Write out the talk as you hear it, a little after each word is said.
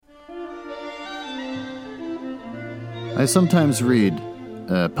I sometimes read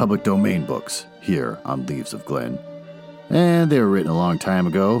public domain books here on Leaves of Glen, and they were written a long time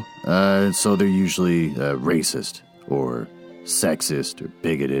ago, so they're usually racist or sexist or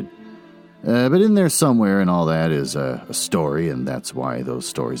bigoted. But in there somewhere and all that is a story, and that's why those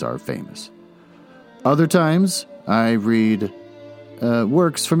stories are famous. Other times, I read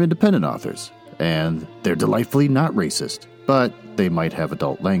works from independent authors, and they're delightfully not racist, but they might have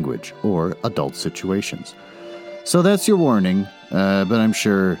adult language or adult situations. So that's your warning, but I'm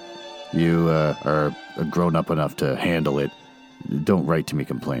sure you are grown up enough to handle it. Don't write to me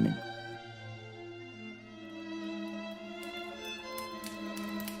complaining.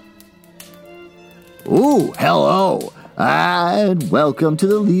 Ooh, hello, and welcome to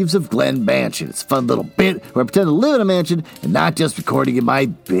the Leaves of Glen Mansion. It's a fun little bit where I pretend to live in a mansion and not just recording in my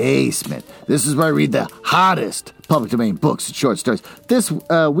basement. This is where I read the hottest public domain books and short stories. This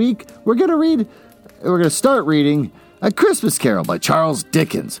week, we're going to start reading A Christmas Carol by Charles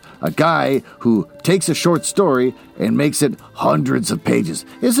Dickens, a guy who takes a short story and makes it hundreds of pages.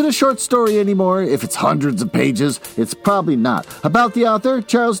 Is it a short story anymore? If it's hundreds of pages, it's probably not. About the author,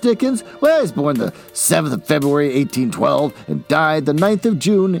 Charles Dickens, well, he was born the 7th of February, 1812, and died the 9th of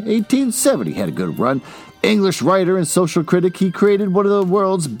June, 1870. Had a good run. English writer and social critic, he created one of the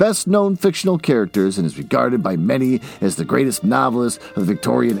world's best-known fictional characters and is regarded by many as the greatest novelist of the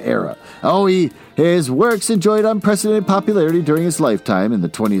Victorian era. His works enjoyed unprecedented popularity during his lifetime, and the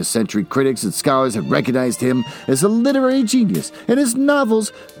 20th century critics and scholars have recognized him as a literary genius, and his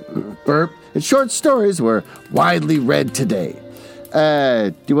novels, and short stories were widely read today.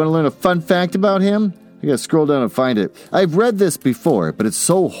 Do you want to learn a fun fact about him? I gotta scroll down and find it. I've read this before, but it's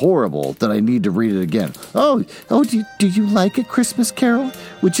so horrible that I need to read it again. Do you like A Christmas Carol?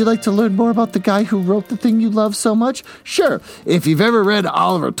 Would you like to learn more about the guy who wrote the thing you love so much? Sure. If you've ever read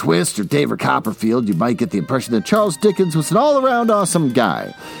Oliver Twist or David Copperfield, you might get the impression that Charles Dickens was an all-around awesome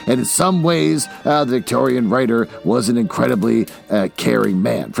guy. And in some ways, the Victorian writer was an incredibly caring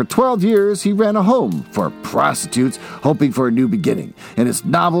man. For 12 years, he ran a home for prostitutes, hoping for a new beginning. And his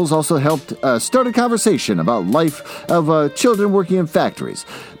novels also helped start a conversation about life of children working in factories.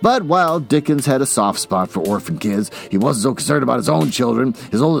 But while Dickens had a soft spot for orphan kids, he wasn't so concerned about his own children.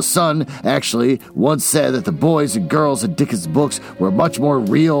 His oldest son actually once said that the boys and girls in Dickens' books were much more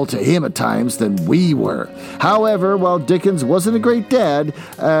real to him at times than we were. However, while Dickens wasn't a great dad,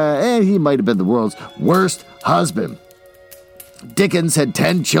 and he might have been the world's worst husband, Dickens had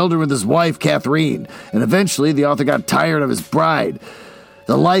 10 children with his wife, Catherine, and eventually the author got tired of his bride.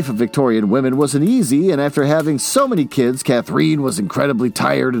 The life of Victorian women wasn't easy, and after having so many kids, Catherine was incredibly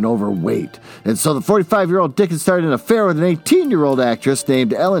tired and overweight. And so the 45-year-old Dickens started an affair with an 18-year-old actress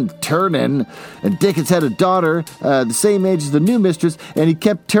named Ellen Ternan, and Dickens had a daughter the same age as the new mistress, and he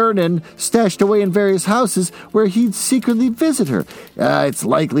kept Ternan stashed away in various houses where he'd secretly visit her. It's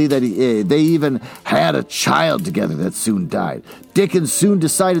likely that they even had a child together that soon died. Dickens soon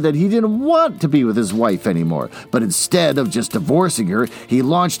decided that he didn't want to be with his wife anymore, but instead of just divorcing her, he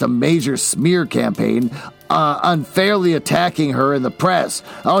launched a major smear campaign unfairly attacking her in the press.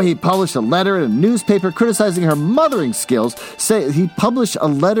 He published a letter in a newspaper criticizing her mothering skills. He published a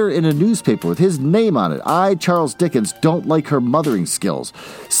letter in a newspaper with his name on it. I, Charles Dickens, don't like her mothering skills,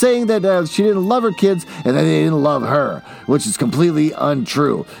 saying that she didn't love her kids and that they didn't love her, which is completely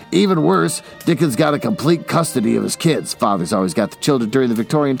untrue. Even worse, Dickens got a complete custody of his kids. Fathers always got the children during the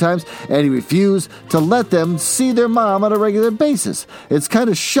Victorian times, and he refused to let them see their mom on a regular basis. It's kind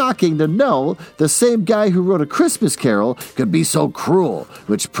of shocking to know the same guy who wrote A Christmas Carol could be so cruel,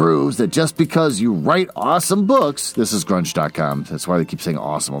 which proves that just because you write awesome books, this is grunge.com, that's why they keep saying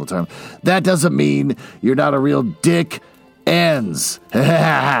awesome all the time, that doesn't mean you're not a real dick ends.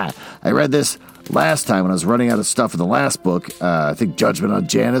 I read this last time when I was running out of stuff in the last book, I think Judgment on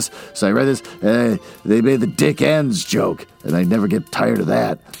Janus, so I read this, they made the dick ends joke, and I never get tired of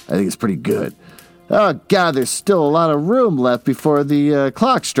that. I think it's pretty good. Oh, God, there's still a lot of room left before the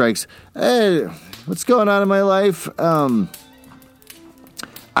clock strikes. Hey, what's going on in my life?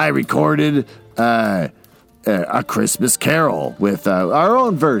 I recorded A Christmas Carol with our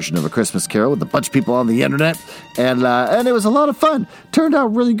own version of A Christmas Carol with a bunch of people on the internet, and it was a lot of fun. Turned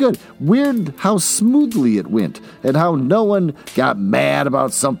out really good. Weird how smoothly it went, and how no one got mad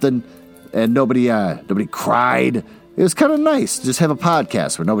about something, and nobody cried. It was kind of nice to just have a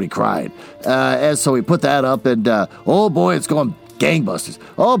podcast where nobody cried. And so we put that up, and oh boy, it's going gangbusters.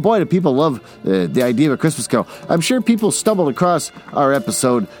 Oh boy, do people love the idea of a Christmas Carol. I'm sure people stumbled across our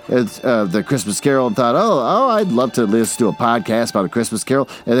episode of the Christmas Carol and thought, oh, I'd love to listen to a podcast about a Christmas Carol,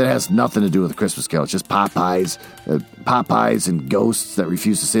 and it has nothing to do with a Christmas Carol. It's just Popeyes and ghosts that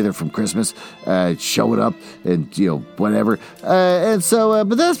refuse to say they're from Christmas showing up and, whatever.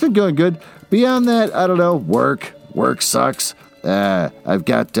 But that's been going good. Beyond that, I don't know, work sucks. I've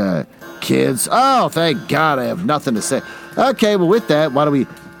got kids. Oh, thank God I have nothing to say. Okay, well, with that, why don't we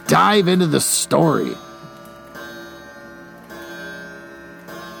dive into the story?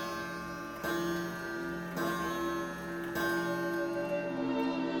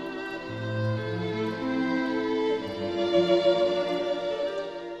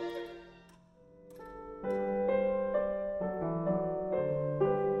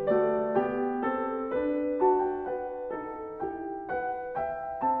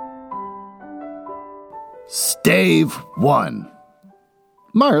 Stave 1.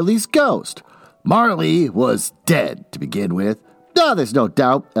 Marley's ghost. Marley was dead to begin with. There's no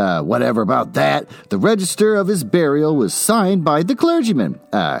doubt, whatever about that. The register of his burial was signed by the clergyman,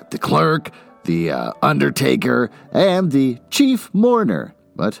 the clerk, the undertaker, and the chief mourner.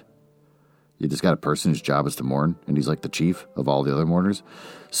 What? You just got a person whose job is to mourn, and he's like the chief of all the other mourners?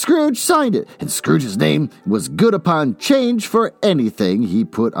 Scrooge signed it, and Scrooge's name was good upon change for anything he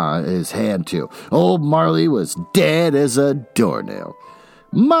put on his hand to. Old Marley was dead as a doornail.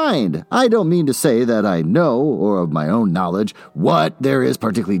 Mind, I don't mean to say that I know, or of my own knowledge, what there is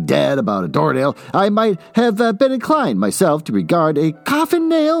particularly dead about a doornail. I might have been inclined myself to regard a coffin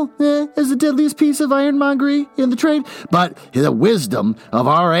nail as the deadliest piece of ironmongery in the trade, but the wisdom of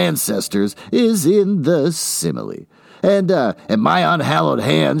our ancestors is in the simile. And my unhallowed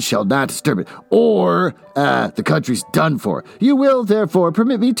hands shall not disturb it, or the country's done for. You will, therefore,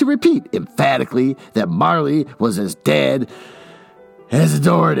 permit me to repeat emphatically that Marley was as dead as a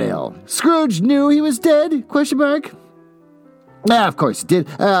doornail. Scrooge knew he was dead? ? Of course he did.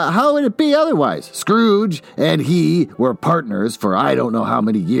 How would it be otherwise? Scrooge and he were partners for I don't know how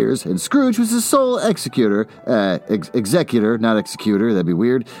many years, and Scrooge was his sole executor, not executor, that'd be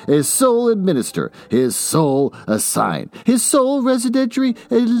weird, his sole administrator, his sole assign, his sole residentiary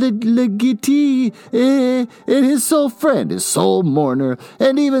legatee, and his sole friend, his sole mourner,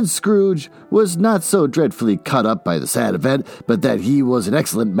 and even Scrooge was not so dreadfully cut up by the sad event, but that he was an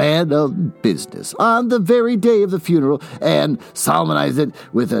excellent man of business on the very day of the funeral, and solemnized it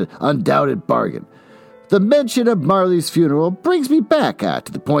with an undoubted bargain. The mention of Marley's funeral brings me back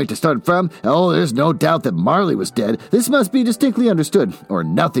to the point I started from. Oh, there's no doubt that Marley was dead. This must be distinctly understood, or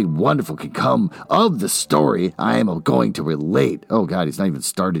nothing wonderful can come of the story I am going to relate. Oh, God, he's not even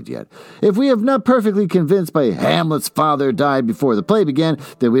started yet. If we have not perfectly convinced by Hamlet's father died before the play began,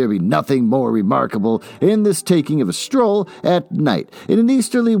 there will be nothing more remarkable in this taking of a stroll at night in an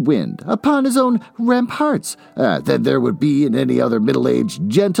easterly wind upon his own ramparts than there would be in any other middle-aged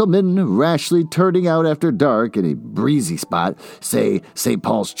gentleman rashly turning out after dark in a breezy spot, say St.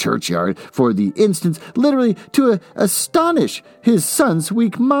 Paul's churchyard, for the instance, literally to astonish his son's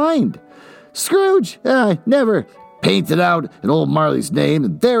weak mind. Scrooge never painted out in old Marley's name,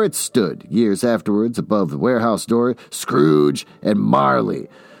 and there it stood, years afterwards, above the warehouse door, Scrooge and Marley.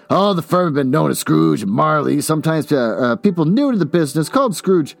 Oh, the firm had been known as Scrooge and Marley. Sometimes people new to the business called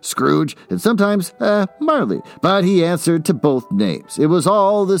Scrooge, and sometimes Marley. But he answered to both names. It was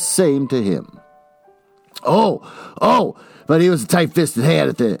all the same to him. Oh, but he was a tight-fisted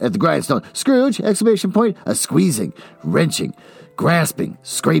hand at the grindstone. Scrooge, ! A squeezing, wrenching, grasping,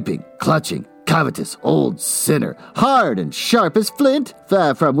 scraping, clutching, covetous old sinner, hard and sharp as flint,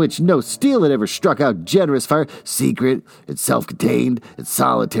 from which no steel had ever struck out generous fire, secret and self-contained and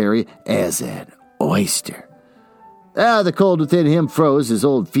solitary as an oyster. The cold within him froze his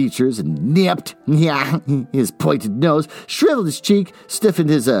old features and nipped his pointed nose, shriveled his cheek, stiffened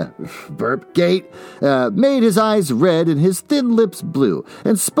his burp gait, made his eyes red and his thin lips blue,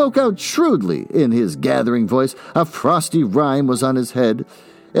 and spoke out shrewdly in his gathering voice. A frosty rime was on his head,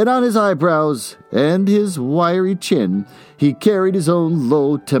 and on his eyebrows and his wiry chin he carried his own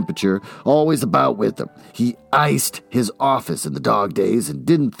low temperature always about with him. He iced his office in the dog days and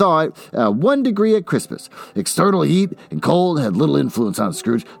didn't thaw it 1 degree at Christmas. External heat and cold had little influence on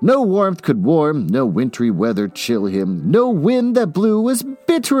Scrooge. No warmth could warm, no wintry weather chill him. No wind that blew was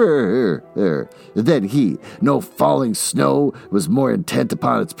bitterer than he. No falling snow was more intent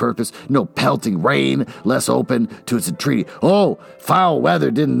upon its purpose. No pelting rain less open to its entreaty. Oh, foul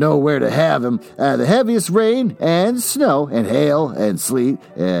weather didn't know where to have him. The heaviest rain and snow and hail and sleet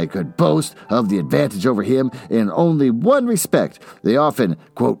could boast of the advantage over him in only one respect. They often,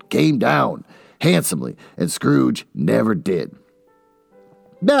 quote, came down handsomely, and Scrooge never did.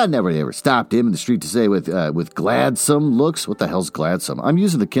 Nobody ever stopped him in the street to say with gladsome looks. What the hell's gladsome? I'm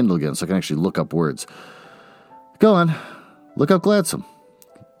using the Kindle again so I can actually look up words. Go on. Look up gladsome.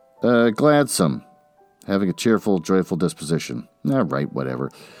 Gladsome. Having a cheerful, joyful disposition. All right, whatever.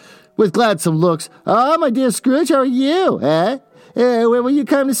 With gladsome looks. Oh, my dear Scrooge, how are you? Where will you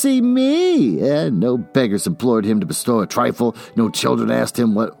come to see me? No beggars implored him to bestow a trifle. No children asked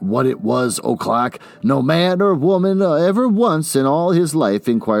him what it was o'clock. No man or woman ever once in all his life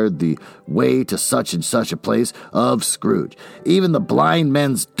inquired the way to such and such a place of Scrooge. Even the blind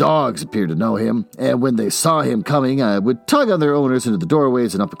men's dogs appeared to know him, and when they saw him coming, would tug on their owners into the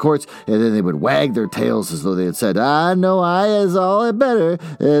doorways and up the courts, and then they would wag their tails as though they had said, no eye is all better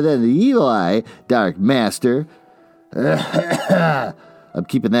than the evil eye, dark master. I'm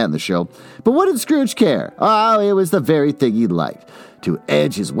keeping that in the show. But what did Scrooge care? Oh, it was the very thing he liked. To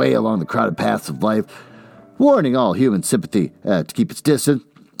edge his way along the crowded paths of life, warning all human sympathy to keep its distance,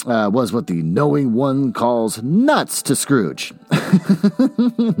 was what the knowing one calls nuts to Scrooge.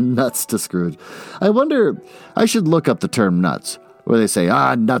 Nuts to Scrooge. I wonder, I should look up the term nuts. Where they say,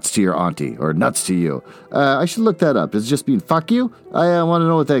 nuts to your auntie, or nuts to you. I should look that up. Does it just mean fuck you? I want to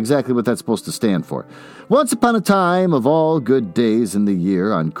know exactly what that's supposed to stand for. Once upon a time, of all good days in the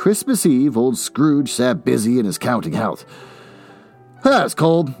year, on Christmas Eve, old Scrooge sat busy in his counting house. It was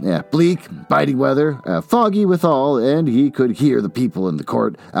cold, bleak, biting weather, foggy withal, and he could hear the people in the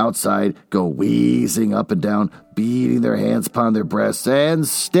court outside go wheezing up and down, beating their hands upon their breasts and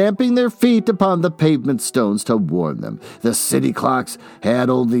stamping their feet upon the pavement stones to warm them. The city clocks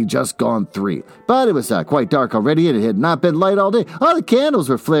had only just gone 3, but it was quite dark already, and it had not been light all day. All the candles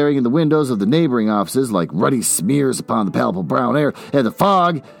were flaring in the windows of the neighboring offices like ruddy smears upon the palpable brown air, and the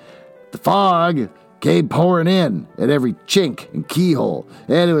fog came pouring in at every chink and keyhole,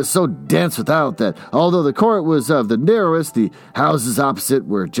 and it was so dense without that, although the court was of the narrowest, the houses opposite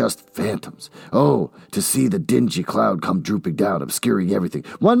were just phantoms. Oh, to see the dingy cloud come drooping down, obscuring everything.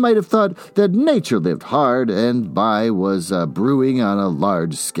 One might have thought that nature lived hard and was brewing on a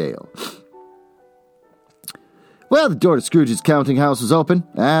large scale. Well, the door to Scrooge's counting house was open.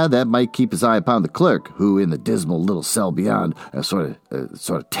 That might keep his eye upon the clerk, who in the dismal little cell beyond, a sort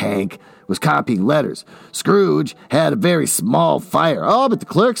of tank, was copying letters. Scrooge had a very small fire. Oh, but the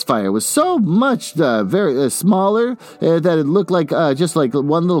clerk's fire was so much very smaller that it looked like just like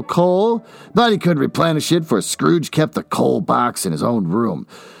one little coal. But he couldn't replenish it, for Scrooge kept the coal box in his own room.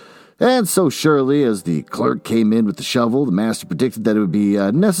 And so surely as the clerk came in with the shovel, the master predicted that it would be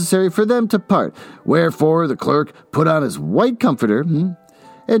necessary for them to part. Wherefore the clerk put on his white comforter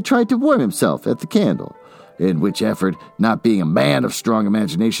and tried to warm himself at the candle. In which effort, not being a man of strong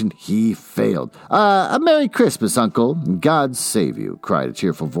imagination, he failed. A Merry Christmas, Uncle, and God save you, cried a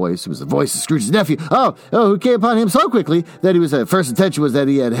cheerful voice. It was the voice of Scrooge's nephew. Who came upon him so quickly that his first intention was that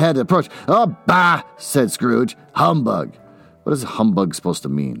he had to approach. Oh, bah, said Scrooge. Humbug. What is humbug supposed to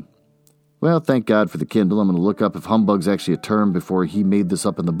mean? Well, thank God for the Kindle. I'm going to look up if humbug's actually a term before he made this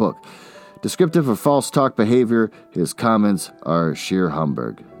up in the book. Descriptive of false talk behavior, his comments are sheer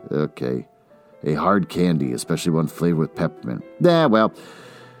humbug. Okay. A hard candy, especially one flavored with peppermint. He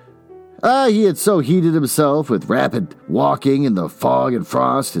had so heated himself with rapid walking in the fog and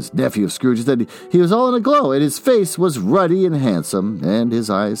frost, his nephew of Scrooge's, that he was all in a glow, and his face was ruddy and handsome, and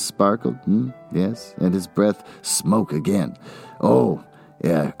his eyes sparkled, yes, and his breath smoke again. Oh,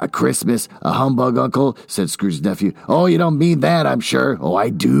 yeah, a Christmas, a humbug, Uncle, said Scrooge's nephew. Oh, you don't mean that, I'm sure. Oh,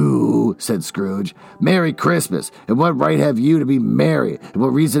 I do, said Scrooge. Merry Christmas. And what right have you to be merry? And what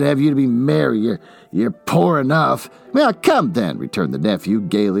reason have you to be merry? You're poor enough. Well, come then, returned the nephew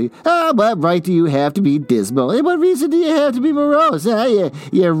gaily. What right do you have to be dismal? And what reason do you have to be morose?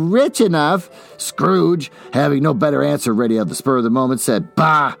 You're rich enough. Scrooge, having no better answer ready on the spur of the moment, said,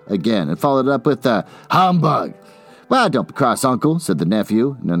 bah, again, and followed it up with, humbug. Well, don't be cross, Uncle, said the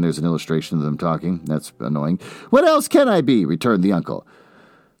nephew, and then there's an illustration of them talking. That's annoying. What else can I be, returned the uncle,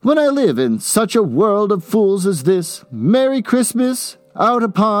 when I live in such a world of fools as this? Merry Christmas, out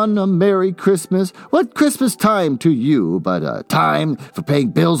upon a Merry Christmas. What Christmas time to you but a time for paying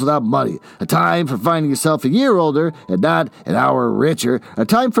bills without money, a time for finding yourself a year older and not an hour richer, a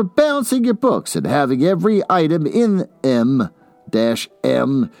time for balancing your books and having every item in M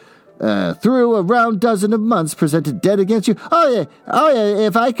through a round dozen of months presented dead against you. Oh yeah,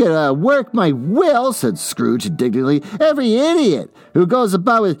 if I could work my will, said Scrooge indignantly, every idiot who goes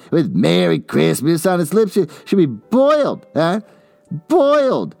about with Merry Christmas on his lips should be boiled,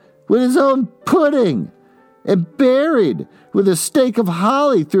 boiled with his own pudding and buried with a stake of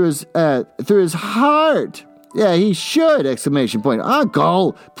holly through his heart. Yeah, he should! Exclamation point.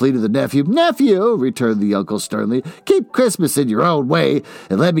 Uncle! Pleaded the nephew. Nephew! Returned the uncle sternly. Keep Christmas in your own way,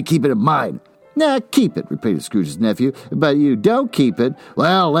 and let me keep it in mine. Nah, keep it, repeated Scrooge's nephew. But you don't keep it.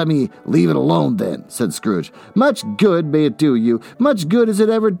 Well, let me leave it alone then, said Scrooge. Much good may it do you. Much good has it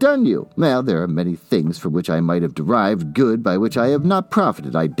ever done you. Well, there are many things from which I might have derived good by which I have not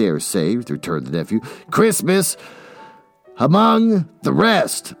profited, I dare say, returned the nephew. Christmas among the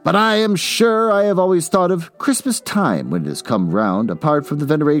rest, but I am sure I have always thought of Christmas time when it has come round, apart from the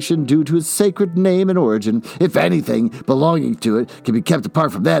veneration due to its sacred name and origin. If anything belonging to it can be kept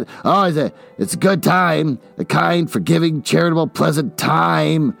apart from that, it's a good time, a kind, forgiving, charitable, pleasant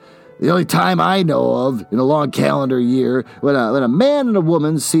time. The only time I know of in a long calendar year when a man and a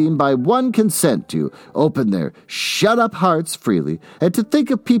woman seem by one consent to open their shut-up hearts freely and to think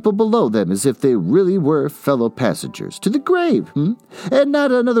of people below them as if they really were fellow passengers to the grave, and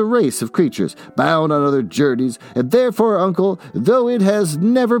not another race of creatures bound on other journeys. And therefore, Uncle, though it has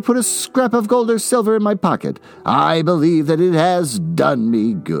never put a scrap of gold or silver in my pocket, I believe that it has done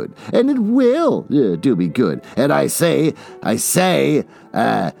me good, and it will do me good. And I say,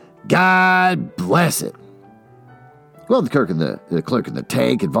 God bless it. Well, the clerk in the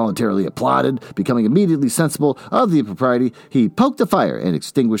tank involuntarily applauded, becoming immediately sensible of the impropriety. He poked the fire and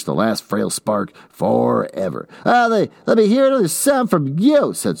extinguished the last frail spark forever. Let me hear another sound from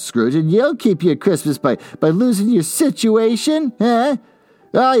you, said Scrooge, and you'll keep your Christmas by losing your situation, eh?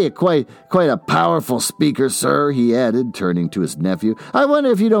 Oh, you're quite a powerful speaker, sir, he added, turning to his nephew. I wonder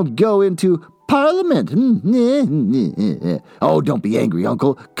if you don't go into Parliament. Oh, don't be angry,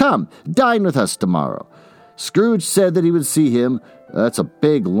 Uncle. Come, dine with us tomorrow. Scrooge said that he would see him. That's a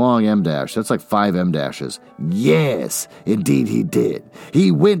big, long M-dash. That's like 5 M-dashes. Yes, indeed he did.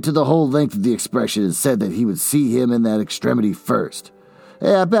 He went to the whole length of the expression and said that he would see him in that extremity first.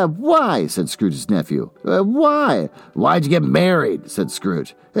 Why? Said Scrooge's nephew. Why? Why'd you get married? Said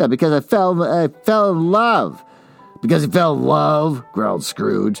Scrooge. Yeah, because I fell in love. Because he fell in love, growled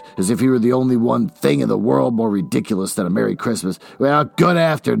Scrooge, as if he were the only one thing in the world more ridiculous than a Merry Christmas. Well, good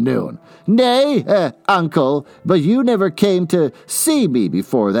afternoon. Nay, Uncle, but you never came to see me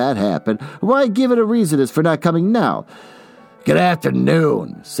before that happened. Why give it a reason as for not coming now? Good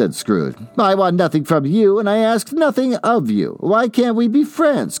afternoon, said Scrooge. I want nothing from you, and I ask nothing of you. Why can't we be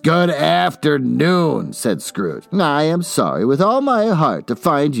friends? Good afternoon, said Scrooge. I am sorry with all my heart to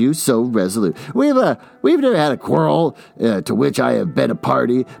find you so resolute. We've never had a quarrel to which I have been a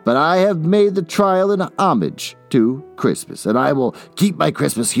party, but I have made the trial an homage to Christmas, and I will keep my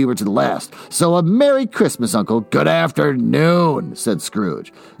Christmas humor to the last. So a Merry Christmas, Uncle. Good afternoon, said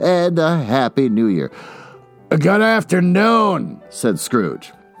Scrooge, and a Happy New Year. Good afternoon, said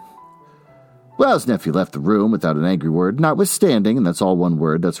Scrooge. Well, his nephew left the room without an angry word, notwithstanding, and that's all one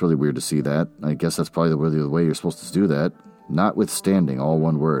word. That's really weird to see that. I guess that's probably the way you're supposed to do that. Notwithstanding, all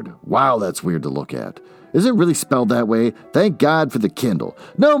one word. Wow, that's weird to look at. Is it really spelled that way? Thank God for the Kindle.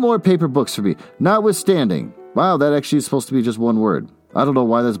 No more paper books for me. Notwithstanding. Wow, that actually is supposed to be just one word. I don't know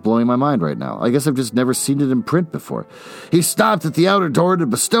why that's blowing my mind right now. I guess I've just never seen it in print before. He stopped at the outer door to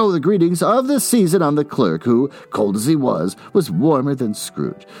bestow the greetings of the season on the clerk, who, cold as he was warmer than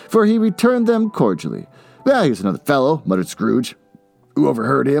Scrooge, for he returned them cordially. Well, here's another fellow, muttered Scrooge, who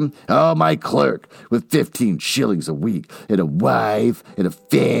overheard him. Oh, my clerk, with 15 shillings a week, and a wife, and a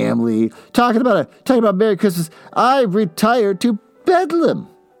family. Talking about Merry Christmas, I retired to Bedlam.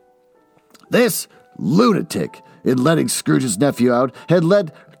 This lunatic, in letting Scrooge's nephew out, had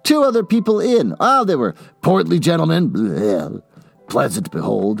let 2 other people in. They were portly gentlemen, pleasant to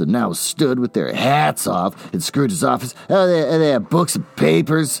behold, and now stood with their hats off in Scrooge's office. They had books and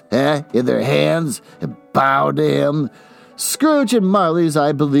papers in their hands and bowed to him. Scrooge and Marley's,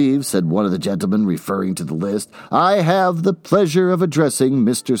 I believe, said one of the gentlemen, referring to the list. I have the pleasure of addressing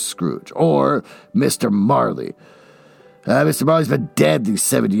Mr. Scrooge, or Mr. Marley. Mr. Marley's been dead these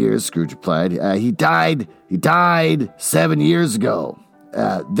 7 years, Scrooge replied. He died 7 years ago,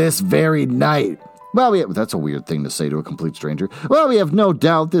 this very night. Well, that's a weird thing to say to a complete stranger. Well, we have no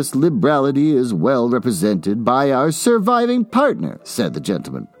doubt this liberality is well represented by our surviving partner, said the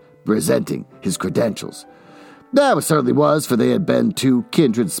gentleman, presenting his credentials. That certainly was, for they had been 2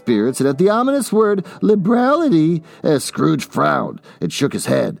 kindred spirits, and at the ominous word liberality, Scrooge frowned and shook his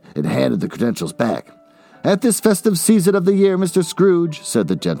head and handed the credentials back. At this festive season of the year, Mr. Scrooge, said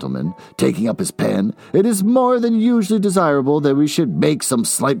the gentleman, taking up his pen, it is more than usually desirable that we should make some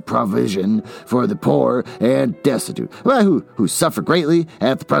slight provision for the poor and destitute, who suffer greatly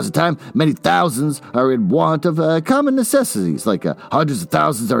at the present time. Many thousands are in want of common necessities, like hundreds of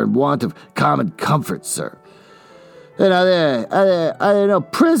thousands are in want of common comforts, sir. And are there no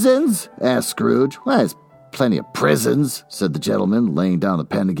prisons? Asked Scrooge. Well, plenty of prisons, said the gentleman, laying down the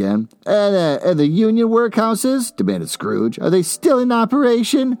pen again. And the union workhouses, demanded Scrooge. Are they still in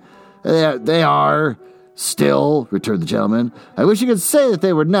operation? They are. Still, returned the gentleman. I wish you could say that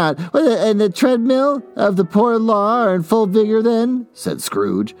they were not. And the treadmill of the poor law are in full vigor then? Said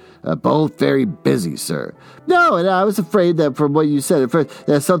Scrooge. Both very busy, sir. No, and I was afraid that from what you said,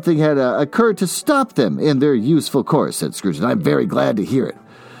 that something had occurred to stop them in their useful course, said Scrooge, and I'm very glad to hear it.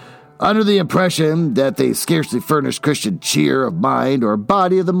 Under the impression that they scarcely furnish Christian cheer of mind or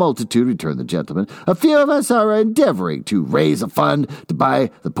body of the multitude, returned the gentleman, a few of us are endeavoring to raise a fund to buy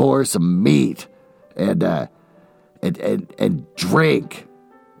the poor some meat and drink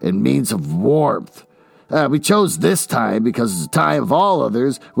and means of warmth. We chose this time because it's a time of all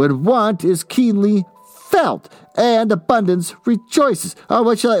others when want is keenly felt and abundance rejoices. Oh,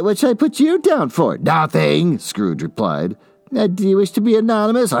 what shall I put you down for? Nothing, Scrooge replied. Do you wish to be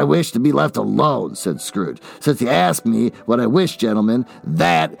anonymous? I wish to be left alone, said Scrooge. Since you asked me what I wish, gentlemen,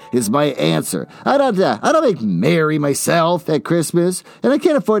 that is my answer. I don't make merry myself at Christmas, and I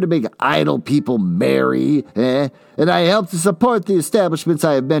can't afford to make idle people merry, And I help to support the establishments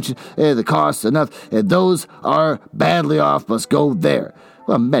I have mentioned, the costs enough, and those are badly off must go there.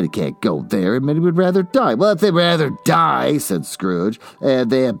 Well, many can't go there, and many would rather die. Well, if they'd rather die, said Scrooge,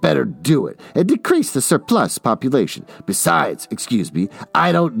 they had better do it, and decrease the surplus population. Besides,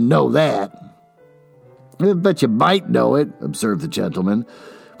 I don't know that. But you might know it, observed the gentleman.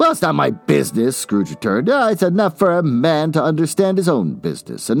 Well, it's not my business, Scrooge returned. It's enough for a man to understand his own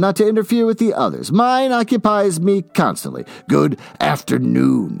business, and not to interfere with the others. Mine occupies me constantly. Good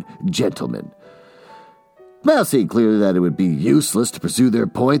afternoon, gentlemen. Well, seeing clearly that it would be useless to pursue their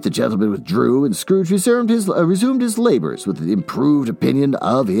point, the gentleman withdrew, and Scrooge resumed his labors with an improved opinion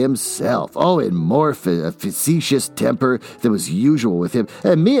of himself. Oh, in more facetious temper than was usual with him.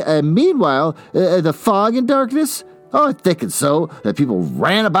 And meanwhile, the fog and darkness, it thickened so that people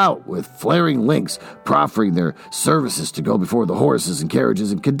ran about with flaring links, proffering their services to go before the horses and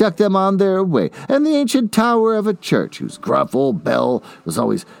carriages and conduct them on their way. And the ancient tower of a church, whose gruff old bell was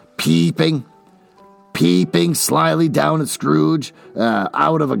always peeping slyly down at Scrooge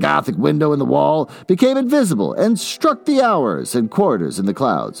out of a Gothic window in the wall, became invisible and struck the hours and quarters in the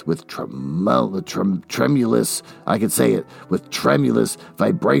clouds with tremulous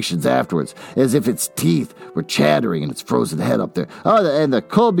vibrations afterwards, as if its teeth were chattering in its frozen head up there. And the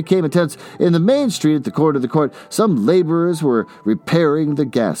cold became intense. In the main street at the corner of the court, some laborers were repairing the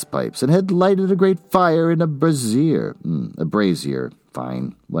gas pipes and had lighted a great fire in a brazier.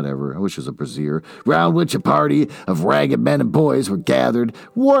 Fine, whatever. I wish it was a brazier, round which a party of ragged men and boys were gathered,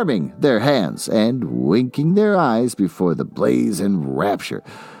 warming their hands and winking their eyes before the blaze in rapture.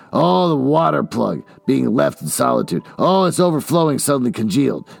 Oh, the water plug, being left in solitude. Oh, its overflowing suddenly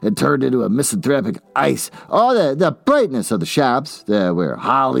congealed and turned into a misanthropic ice. Oh, the brightness of the shops, where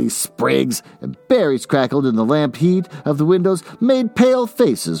holly, sprigs, and berries crackled in the lamp heat of the windows, made pale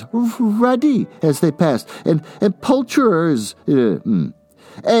faces ruddy as they passed, and poulterers' and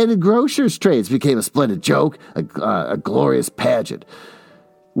grocers' trades became a splendid joke, a glorious pageant,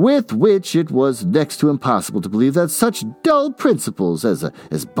 with which it was next to impossible to believe that such dull principles as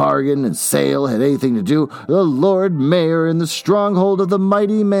bargain and sale had anything to do. The Lord Mayor, in the stronghold of the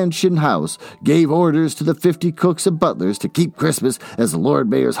mighty mansion house, gave orders to the 50 cooks and butlers to keep Christmas as the Lord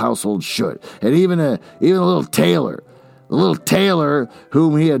Mayor's household should, and even a little tailor. The little tailor,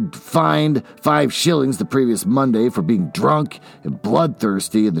 whom he had fined 5 shillings the previous Monday for being drunk and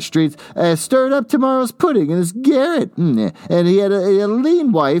bloodthirsty in the streets, stirred up tomorrow's pudding in his garret. And he had a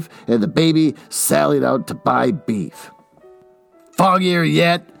lean wife, and the baby sallied out to buy beef. Foggier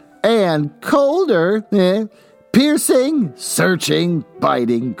yet, and colder, piercing, searching,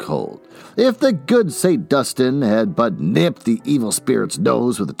 biting cold. If the good St. Dunstan had but nipped the evil spirit's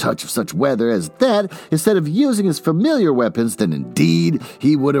nose with a touch of such weather as that, instead of using his familiar weapons, then indeed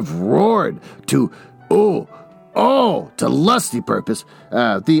he would have roared to lusty purpose.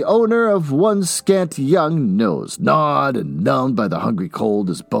 The owner of one scant young nose, gnawed and numbed by the hungry cold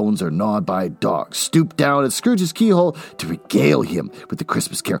as bones are gnawed by dogs, stooped down at Scrooge's keyhole to regale him with the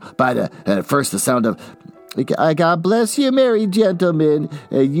Christmas carol. At first the sound of God bless you, merry gentlemen.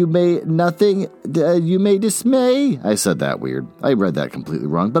 You may dismay. I said that weird. I read that completely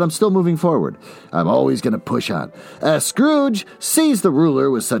wrong, but I'm still moving forward. I'm always going to push on. Scrooge seized the ruler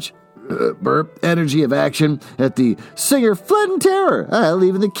with such energy of action that the singer fled in terror,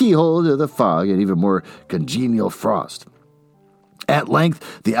 leaving the keyhole to the fog and even more congenial frost. At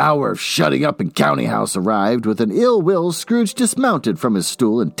length, the hour of shutting up in County House arrived. With an ill will, Scrooge dismounted from his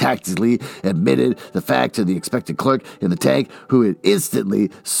stool and tactfully admitted the fact to the expected clerk in the tank, who had instantly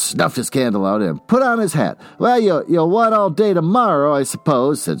snuffed his candle out and put on his hat. "Well, you'll want all day tomorrow, I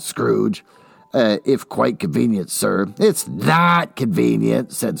suppose," said Scrooge. "If quite convenient, sir." "It's not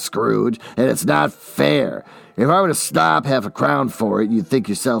convenient," said Scrooge, "and it's not fair. If I were to stop half a crown for it, you'd think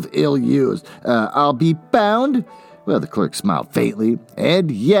yourself ill-used. I'll be bound." Well, the clerk smiled faintly.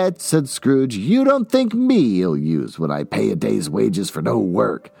 "And yet," said Scrooge, "you don't think me ill-used when I pay a day's wages for no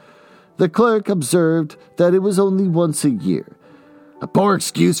work." The clerk observed that it was only once a year. "A poor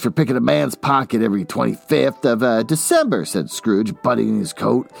excuse for picking a man's pocket every 25th of December," said Scrooge, buttoning his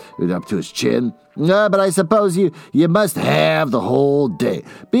coat up to his chin. "But I suppose you must have the whole day.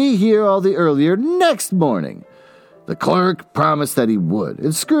 Be here all the earlier next morning." The clerk promised that he would,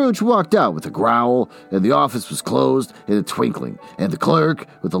 and Scrooge walked out with a growl, and the office was closed in a twinkling, and the clerk,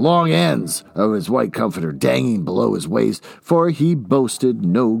 with the long ends of his white comforter dangling below his waist, for he boasted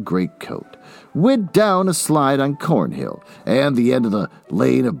no greatcoat, went down a slide on Cornhill, and the end of the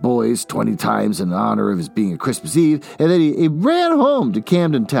lane of boys 20 times in honor of his being a Christmas Eve, and then he ran home to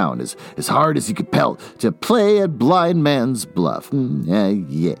Camden Town as hard as he could pelt to play at blind man's bluff.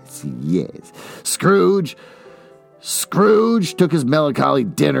 Yes. Scrooge took his melancholy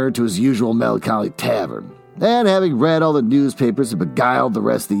dinner to his usual melancholy tavern, and having read all the newspapers and beguiled the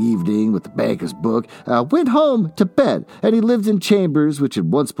rest of the evening with the banker's book, went home to bed, and he lived in chambers which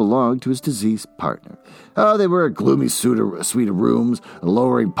had once belonged to his deceased partner. They were a gloomy suite of rooms, a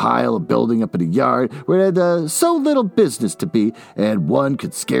lowering pile of building up in a yard where it had so little business to be, and one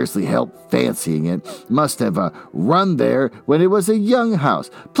could scarcely help fancying it must have run there when it was a young house,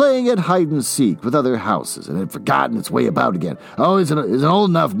 playing at hide-and-seek with other houses, and had forgotten its way about again. It's old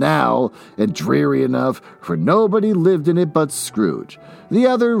enough now, and dreary enough, for nobody lived in it but Scrooge. The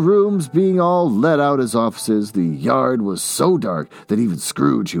other rooms being all let out as offices, the yard was so dark that even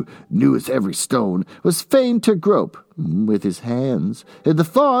Scrooge, who knew its every stone, was fain to grope with his hands, and the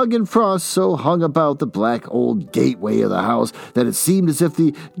fog and frost so hung about the black old gateway of the house that it seemed as if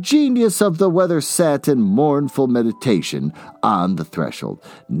the genius of the weather sat in mournful meditation on the threshold.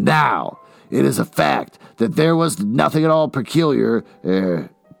 Now, it is a fact that there was nothing at all particular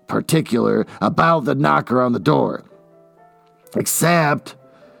about the knocker on the door, except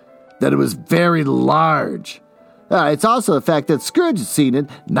that it was very large. It's also the fact that Scrooge had seen it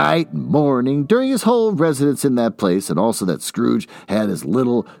night and morning during his whole residence in that place, and also that Scrooge had as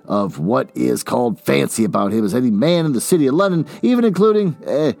little of what is called fancy about him as any man in the city of London, even including,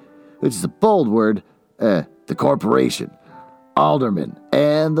 which is a bold word, the corporation, aldermen,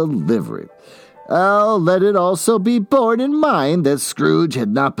 and the livery. Let it also be borne in mind that Scrooge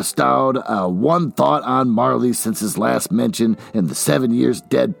had not bestowed one thought on Marley since his last mention in the 7 years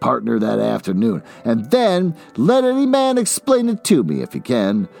dead partner that afternoon. And then, let any man explain it to me if he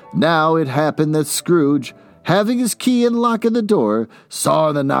can. Now it happened that Scrooge, having his key and lock in the door, saw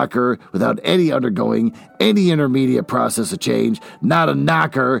in the knocker, without any undergoing any intermediate process of change, not a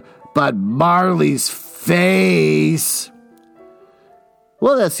knocker, but Marley's face.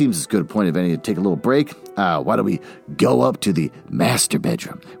 Well, that seems as good a point of any to take a little break. Why don't we go up to the master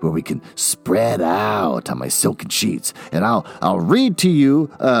bedroom where we can spread out on my silken sheets, and I'll read to you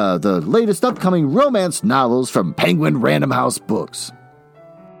the latest upcoming romance novels from Penguin Random House Books.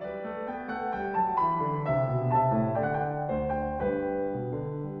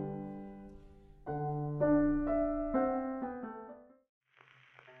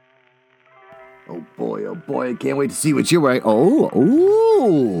 Oh boy, I can't wait to see what you're wearing. Oh,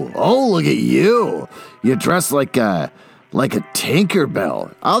 look at you. You're dressed like a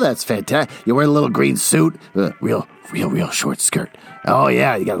Tinkerbell. Oh, that's fantastic. You wear a little green suit, real short skirt. Oh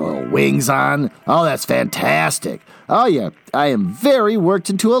yeah, you got little wings on. Oh, that's fantastic. Oh yeah, I am very worked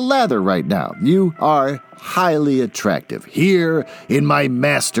into a lather right now. You are highly attractive here in my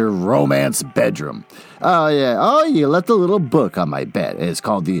master romance bedroom. Oh yeah, you left a little book on my bed. It's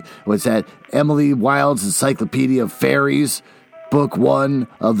called Emily Wilde's Encyclopedia of Fairies, Book 1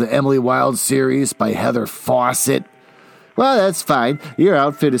 of the Emily Wilde series by Heather Fawcett. Well, that's fine. Your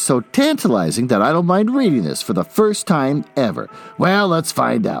outfit is so tantalizing that I don't mind reading this for the first time ever. Well, let's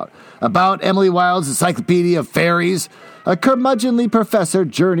find out. About Emily Wilde's Encyclopedia of Fairies, a curmudgeonly professor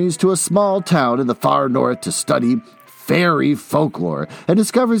journeys to a small town in the far north to study fairy folklore and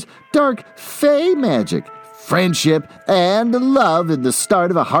discovers dark fae magic, friendship, and love in the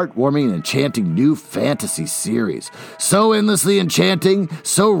start of a heartwarming and enchanting new fantasy series. So endlessly enchanting,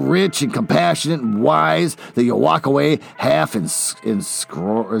 so rich and compassionate and wise that you'll walk away half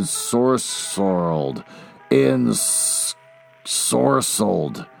ensorcelled,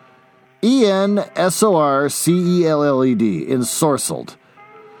 Ensorcelled. Ensorcelled. Ensorcelled.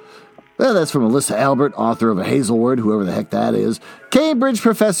 Well, that's from Alyssa Albert, author of A Hazelwood, whoever the heck that is. Cambridge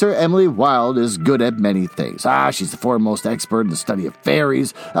professor Emily Wilde is good at many things. She's the foremost expert in the study of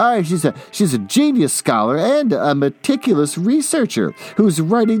fairies. She's a genius scholar and a meticulous researcher who's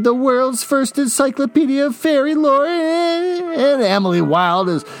writing the world's first encyclopedia of fairy lore. And Emily Wilde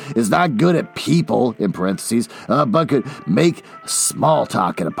is not good at people, in parentheses, but could make small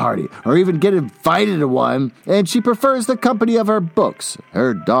talk at a party or even get invited to one. And she prefers the company of her books,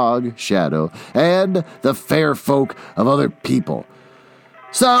 her dog, Shadow, and the fair folk of other people.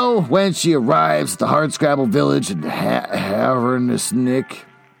 So, when she arrives at the Hardscrabble village in Havernusnick,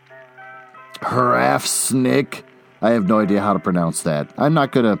 I have no idea how to pronounce that. I'm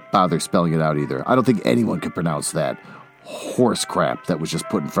not going to bother spelling it out either. I don't think anyone can pronounce that horse crap that was just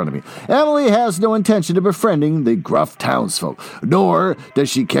put in front of me. Emily has no intention of befriending the gruff townsfolk, nor does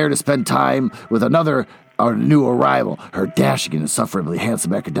she care to spend time with another new arrival, her dashing and insufferably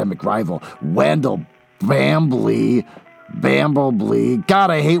handsome academic rival, Wendell Bambley. God,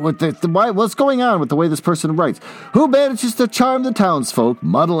 I hate what's going on with the way this person writes. Who manages to charm the townsfolk,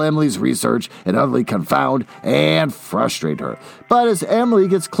 muddle Emily's research, and utterly confound and frustrate her. But as Emily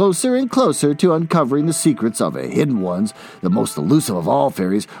gets closer and closer to uncovering the secrets of a hidden ones, the most elusive of all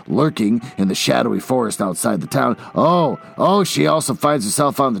fairies, lurking in the shadowy forest outside the town, she also finds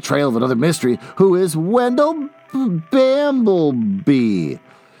herself on the trail of another mystery, who is Wendell Bamblebee.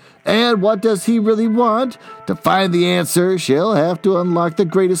 And what does he really want? To find the answer, she'll have to unlock the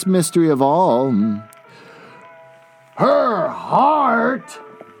greatest mystery of all. Her heart!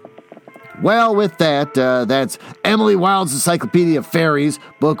 Well, with that, that's Emily Wilde's Encyclopedia of Fairies,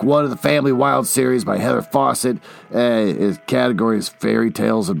 book 1 of the Family Wild series by Heather Fawcett. Its category is fairy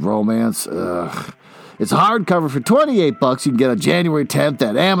tales and romance. It's a hardcover for $28. You can get on January 10th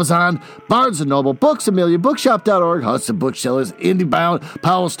at Amazon, Barnes & Noble, Books A Million, Bookshop.org, Hudson Booksellers, IndieBound,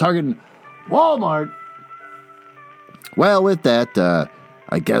 Powell's, Target, and Walmart. Well, with that,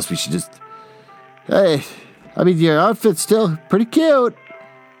 I guess we should just... your outfit's still pretty cute,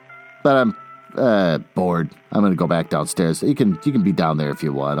 but I'm bored. I'm going to go back downstairs. You can be down there if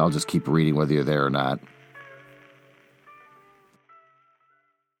you want. I'll just keep reading whether you're there or not.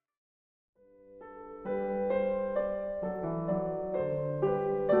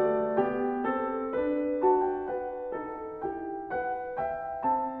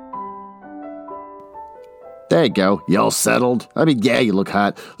 There you go. You all settled? Yeah, you look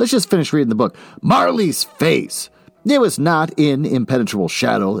hot. Let's just finish reading the book. Marley's face. It was not in impenetrable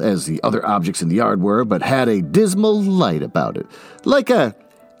shadow as the other objects in the yard were, but had a dismal light about it. Like a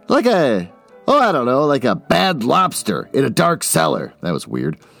bad lobster in a dark cellar. That was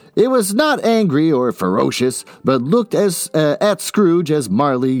weird. It was not angry or ferocious, but looked at Scrooge as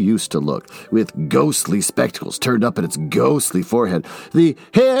Marley used to look, with ghostly spectacles turned up at its ghostly forehead. The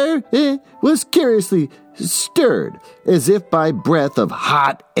hair was curiously stirred, as if by breath of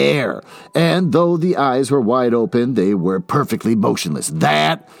hot air, and though the eyes were wide open, they were perfectly motionless.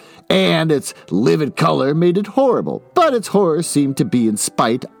 That and its livid color made it horrible, but its horror seemed to be in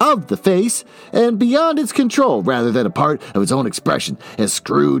spite of the face and beyond its control rather than a part of its own expression. As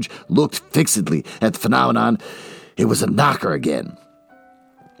Scrooge looked fixedly at the phenomenon, it was a knocker again.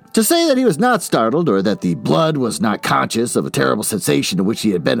 To say that he was not startled or that the blood was not conscious of a terrible sensation to which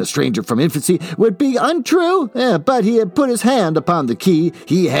he had been a stranger from infancy would be untrue, but he had put his hand upon the key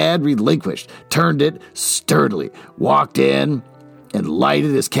he had relinquished, turned it sturdily, walked in, and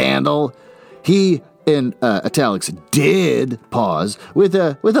lighted his candle. He, in italics, did pause with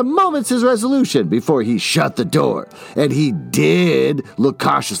a moment's resolution before he shut the door, and he did look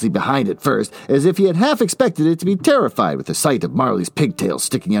cautiously behind it first, as if he had half expected it to be terrified with the sight of Marley's pigtails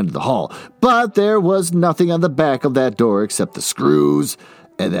sticking out of the hall. But there was nothing on the back of that door except the screws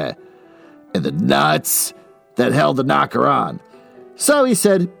and the nuts that held the knocker on. So he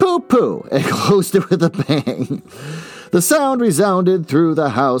said, "Pooh-pooh," and closed it with a bang. The sound resounded through the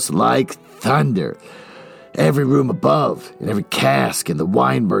house like thunder. Every room above and every cask in the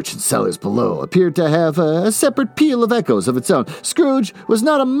wine merchant cellars below appeared to have a separate peal of echoes of its own. Scrooge was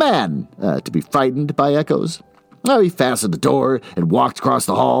not a man to be frightened by echoes. He fastened the door and walked across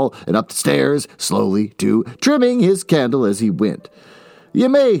the hall and up the stairs, slowly, too, trimming his candle as he went. You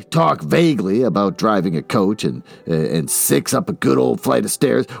may talk vaguely about driving a coach and six up a good old flight of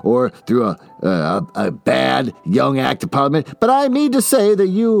stairs, or through a bad young act of Parliament, but I mean to say that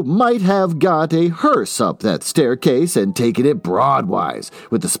you might have got a hearse up that staircase and taken it broadwise,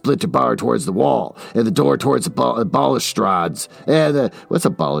 with the splinter bar towards the wall, and the door towards the balustrades. And what's a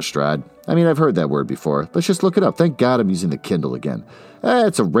balustrade? I mean, I've heard that word before. Let's just look it up. Thank God I'm using the Kindle again.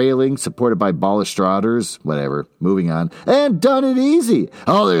 It's a railing supported by balustraders, whatever, moving on. And done it easy.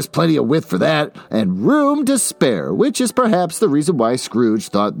 Oh, there's plenty of width for that, and room to spare, which is perhaps the reason why Scrooge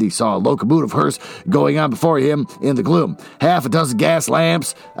thought he saw a locomotive hearse going on before him in the gloom. Half a dozen gas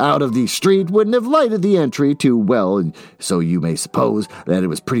lamps out of the street wouldn't have lighted the entry too well, and so you may suppose that it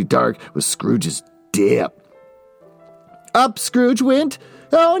was pretty dark with Scrooge's dip. Up Scrooge went.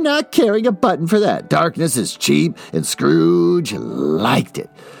 Oh, not caring a button for that. Darkness is cheap, and Scrooge liked it.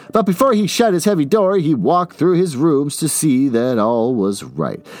 But before he shut his heavy door, he walked through his rooms to see that all was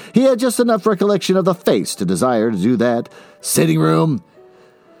right. He had just enough recollection of the face to desire to do that. Sitting room,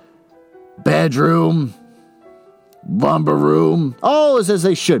 bedroom, lumber room, all is as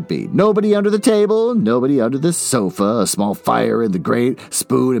they should be. Nobody under the table, nobody under the sofa, a small fire in the grate,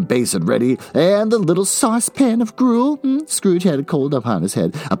 spoon and basin ready, and the little saucepan of gruel. Scrooge had a cold upon his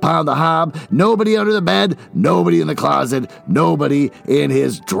head. Upon the hob, nobody under the bed, nobody in the closet, nobody in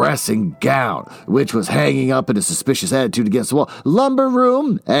his dressing gown, which was hanging up in a suspicious attitude against the wall. Lumber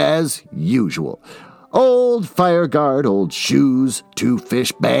room, as usual. Old fire guard, old shoes, 2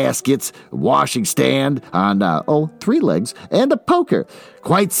 fish baskets, washing stand on, 3 legs, and a poker.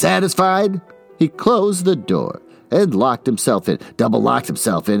 Quite satisfied, he closed the door and locked himself in, double-locked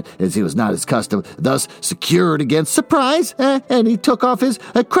himself in, as he was not his custom, thus secured against surprise, and he took off his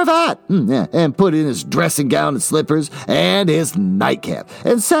cravat, and put in his dressing gown and slippers, and his nightcap,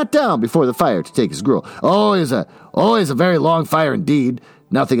 and sat down before the fire to take his gruel. Always a very long fire indeed,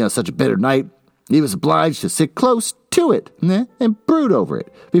 nothing on such a bitter night. He was obliged to sit close to it and brood over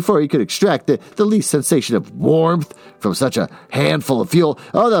it before he could extract the least sensation of warmth from such a handful of fuel.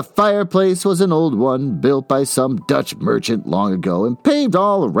 Oh, the fireplace was an old one built by some Dutch merchant long ago and paved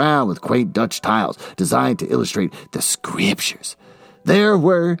all around with quaint Dutch tiles designed to illustrate the scriptures. There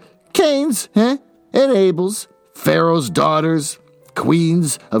were Cains and Abels, Pharaoh's daughters,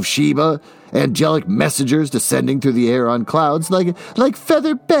 queens of Sheba, angelic messengers descending through the air on clouds like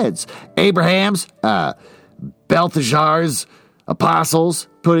feather beds, Abraham's, Belteshazzar's, apostles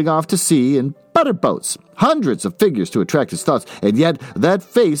putting off to sea in butter boats, hundreds of figures to attract his thoughts, and yet that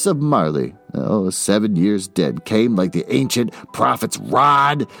face of Marley, 7 years dead, came like the ancient prophet's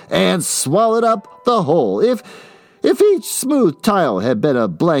rod and swallowed up the whole. If each smooth tile had been a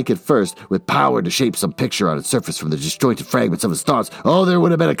blank at first, with power to shape some picture on its surface from the disjointed fragments of his thoughts, there would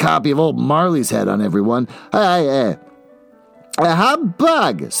have been a copy of old Marley's head on every one.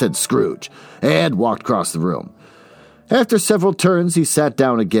 Humbug, said Scrooge, and walked across the room. After several turns, he sat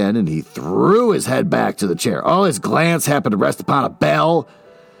down again, and he threw his head back to the chair. His glance happened to rest upon a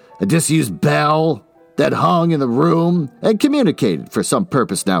disused bell, that hung in the room and communicated, for some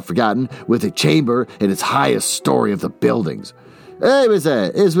purpose now forgotten, with a chamber in its highest story of the buildings. It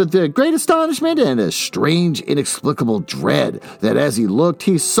was with great astonishment and a strange, inexplicable dread that as he looked,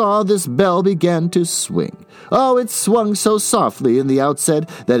 he saw this bell begin to swing. It swung so softly in the outset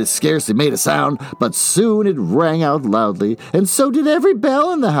that it scarcely made a sound, but soon it rang out loudly, and so did every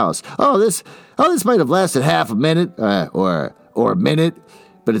bell in the house. This might have lasted half a minute, or a minute,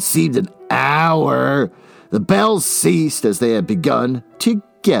 but it seemed an hour. The bells ceased as they had begun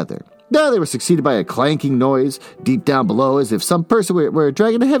together. Now they were succeeded by a clanking noise deep down below, as if some person were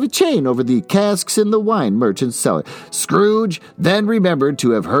dragging a heavy chain over the casks in the wine merchant's cellar. Scrooge then remembered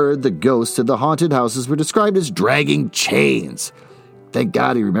to have heard the ghosts in the haunted houses were described as dragging chains. Thank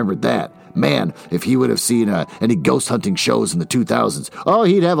God he remembered that. Man, if he would have seen any ghost hunting shows in the 2000s,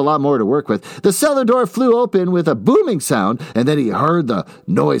 he'd have a lot more to work with. The cellar door flew open with a booming sound, and then he heard the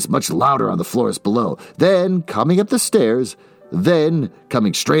noise much louder on the floors below. Then, coming up the stairs, then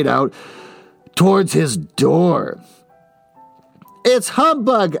coming straight out towards his door. It's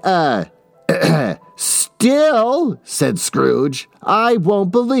humbug, still, said Scrooge. I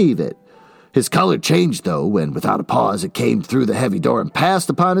won't believe it. His color changed, though, when, without a pause, it came through the heavy door and passed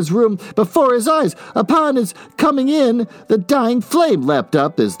upon his room before his eyes. Upon his coming in, the dying flame leapt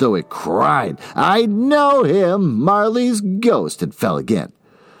up as though it cried, I know him, Marley's ghost, and fell again.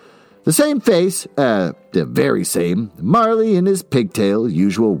 The same face, the very same, Marley in his pigtail,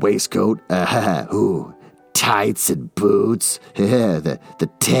 usual waistcoat, tights and boots, the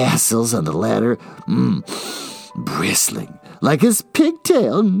tassels on the latter, bristling like his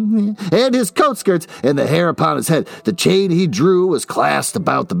pigtail, and his coat skirts, and the hair upon his head. The chain he drew was clasped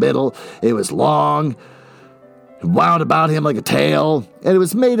about the middle. It was long, wound about him like a tail, and it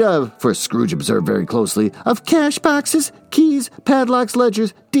was made of, for Scrooge observed very closely, of cash boxes, keys, padlocks,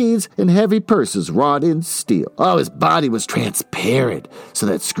 ledgers, deeds, and heavy purses wrought in steel. Oh, his body was transparent, so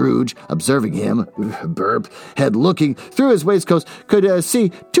that Scrooge, observing him, head looking through his waistcoat, could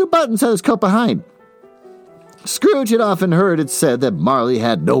see 2 buttons on his coat behind. Scrooge had often heard it said that Marley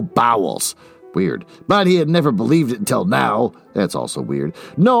had no bowels. Weird. But he had never believed it until now. That's also weird.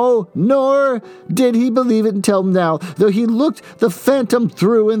 No, nor did he believe it until now, though he looked the phantom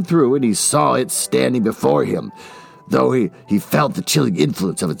through and through, and he saw it standing before him. Though he felt the chilling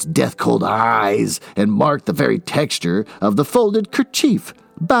influence of its death-cold eyes, and marked the very texture of the folded kerchief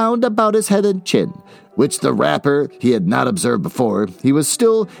bound about his head and chin, which the wrapper he had not observed before, he was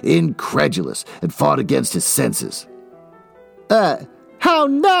still incredulous, and fought against his senses. "How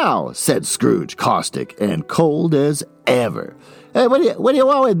now?" said Scrooge, caustic and cold as ever. What do you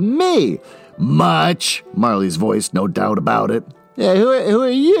want with me?" "Much," Marley's voice, no doubt about it. Who are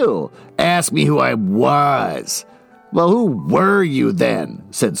you?" "Ask me who I was." "Well, who were you then?"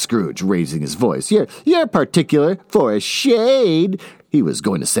 said Scrooge, raising his voice. You're particular, for a shade." He was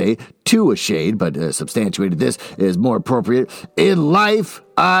going to say to a shade, but substantiated this is more appropriate. "In life,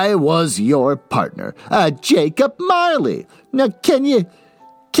 I was your partner, Jacob Marley. Now, can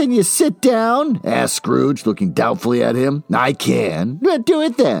you sit down?" asked Scrooge, looking doubtfully at him. "I can." "Do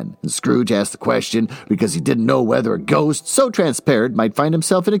it then." And Scrooge asked the question because he didn't know whether a ghost so transparent might find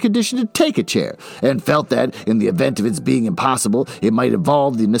himself in a condition to take a chair, and felt that, in the event of its being impossible, it might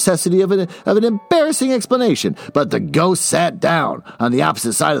involve the necessity of an embarrassing explanation. But the ghost sat down on the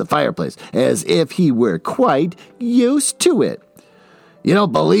opposite side of the fireplace, as if he were quite used to it. "You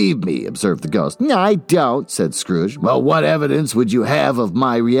don't believe me," observed the ghost. "No, I don't," said Scrooge. "Well, what evidence would you have of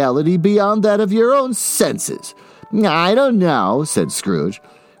my reality beyond that of your own senses?" "I don't know," said Scrooge.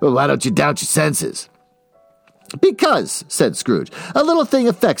 "Well, why don't you doubt your senses?" "Because," said Scrooge, "a little thing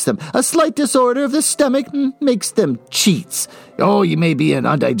affects them. A slight disorder of the stomach makes them cheats. Oh, you may be an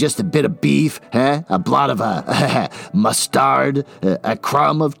undigested bit of beef, a blot of mustard, a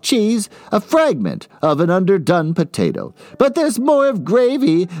crumb of cheese, a fragment of an underdone potato. But there's more of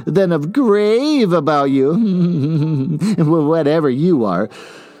gravy than of grave about you, whatever you are."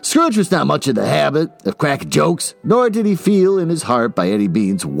 Scrooge was not much in the habit of cracking jokes, nor did he feel in his heart by any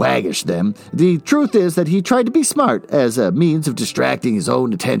means waggish them. The truth is that he tried to be smart as a means of distracting his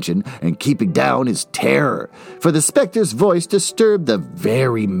own attention and keeping down his terror, for the specter's voice disturbed the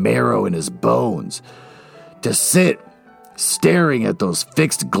very marrow in his bones. To sit staring at those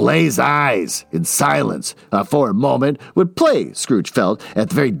fixed glazed eyes in silence for a moment would play, Scrooge felt, at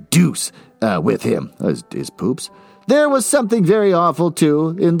the very deuce with him, his poops. There was something very awful,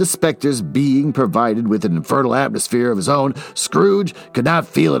 too, in the specter's being provided with an infernal atmosphere of his own. Scrooge could not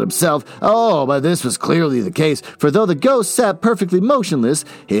feel it himself. Oh, but this was clearly the case, for though the ghost sat perfectly motionless,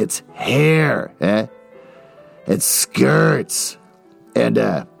 its hair, and skirts, and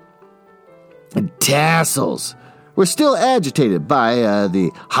tassels were still agitated by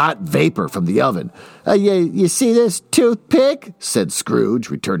the hot vapor from the oven. You see this toothpick?" said Scrooge,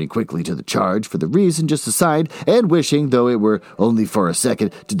 returning quickly to the charge for the reason just assigned, and wishing, though it were only for a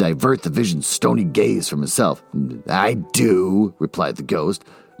second, to divert the vision's stony gaze from himself. "I do," replied the ghost.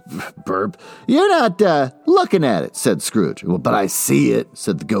 Burp. "You're not looking at it," said Scrooge. "Well, but I see it,"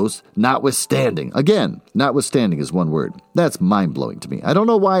 said the ghost, notwithstanding. Again, notwithstanding is one word. That's mind-blowing to me. I don't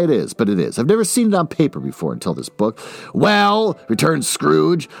know why it is, but it is. I've never seen it on paper before until this book. "Well," returned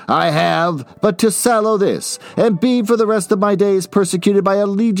Scrooge, "I have but to sallow this, and be for the rest of my days persecuted by a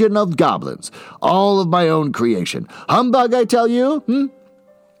legion of goblins, all of my own creation. Humbug, I tell you,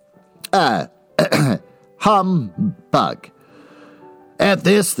 humbug." At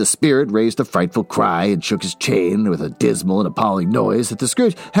this, the spirit raised a frightful cry and shook his chain with a dismal and appalling noise that the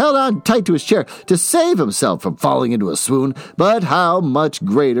Scrooge held on tight to his chair to save himself from falling into a swoon. But how much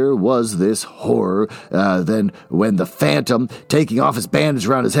greater was this horror than when the phantom, taking off his bandage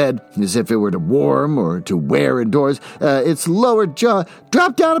around his head, as if it were to warm or to wear indoors, its lower jaw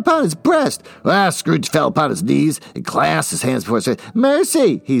dropped down upon his breast. Scrooge fell upon his knees and clasped his hands before his face.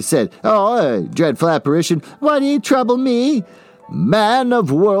 "Mercy," he said. "Oh, dreadful apparition, why do you trouble me?" "Man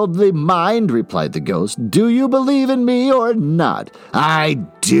of worldly mind," replied the ghost, "do you believe in me or not?" "I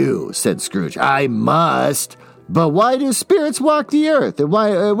do," said Scrooge. "I must." "But why do spirits walk the earth, and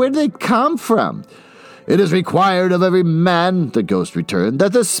where do they come from?" "It is required of every man," the ghost returned,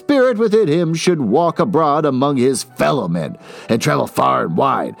 "that the spirit within him should walk abroad among his fellow men, and travel far and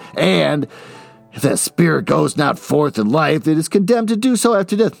wide, and if that spirit goes not forth in life, it is condemned to do so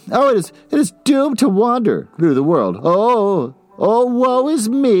after death. Oh, it is doomed to wander through the world. Oh, woe is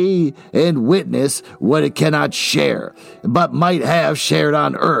me, and witness what it cannot share, but might have shared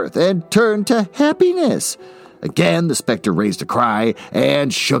on earth, and turn to happiness. Again the spectre raised a cry,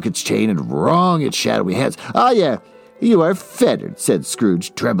 and shook its chain, and wrung its shadowy hands. "Ah, yeah, you are fettered," said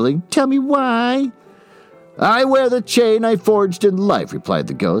Scrooge, trembling. "Tell me why?" "I wear the chain I forged in life," replied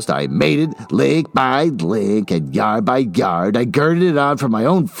the ghost. "I made it link by link and yard by yard. I girded it on from my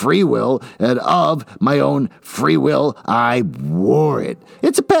own free will, and of my own free will I wore it.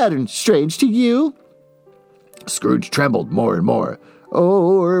 It's a pattern strange to you." Scrooge trembled more and more.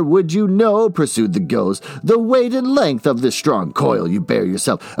 "Or would you know," pursued the ghost, "the weight and length of this strong coil you bear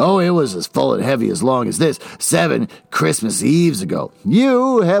yourself? Oh, it was as full and heavy as long as this 7 Christmas Eves ago.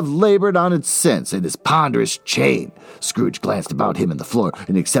 You have labored on it since, in this ponderous chain." Scrooge glanced about him in the floor,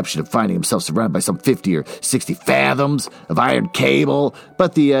 in the exception of finding himself surrounded by some 50 or 60 fathoms of iron cable,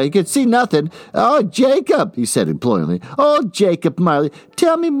 but he could see nothing. "Oh, Jacob," he said imploringly. "Oh, Jacob Marley,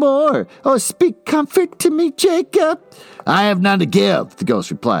 tell me more. Oh, speak comfort to me, Jacob." "I have none to give," the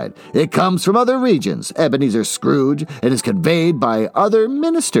ghost replied. "It comes from other regions, Ebenezer Scrooge, and is conveyed by other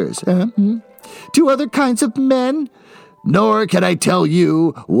ministers." "To other kinds of men?" "Nor can I tell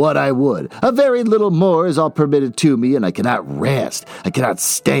you what I would. A very little more is all permitted to me, and I cannot rest. I cannot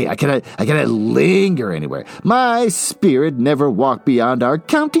stay. I cannot linger anywhere. My spirit never walked beyond our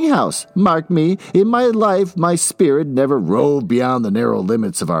counting house. Mark me, in my life my spirit never roved beyond the narrow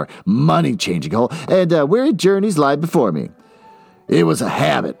limits of our money-changing hole, and weary journeys lie before me." It was a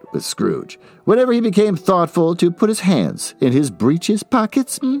habit with Scrooge, whenever he became thoughtful, to put his hands in his breeches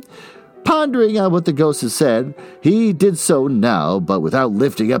pockets. Pondering on what the ghost had said, he did so now, but without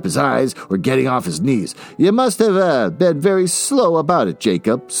lifting up his eyes or getting off his knees. "You must have been very slow about it,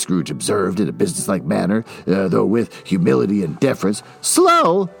 Jacob," Scrooge observed in a businesslike manner, though with humility and deference.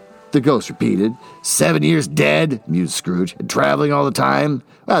 "Slow?" the ghost repeated. 7 years dead," mused Scrooge, "and traveling all the time?"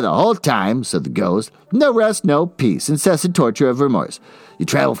 "Well, the whole time," said the ghost. "No rest, no peace, incessant torture of remorse." "You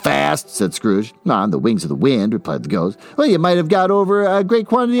travel fast," said Scrooge. "On the wings of the wind," replied the ghost. "Well, you might have got over a great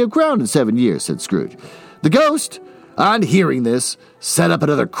quantity of ground in 7 years," said Scrooge. The ghost, on hearing this, set up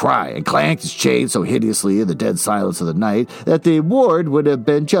another cry, and clanked his chain so hideously in the dead silence of the night that the ward would have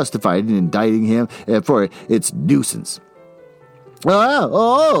been justified in indicting him for its nuisance.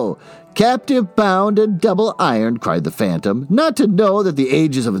 Oh, captive bound and double ironed," cried the phantom, "not to know that the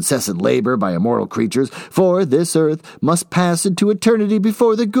ages of incessant labor by immortal creatures for this earth must pass into eternity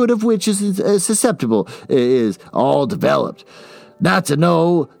before the good of which is susceptible is all developed. Not to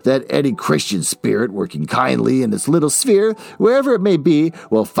know that any Christian spirit working kindly in its little sphere, wherever it may be,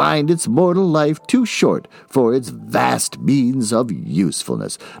 will find its mortal life too short for its vast means of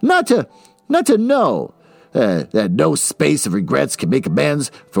usefulness. Not to know that no space of regrets can make amends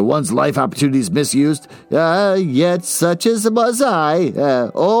for one's life opportunities misused. Yet such as was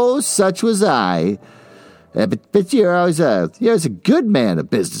I, such was I. But you're always a good man of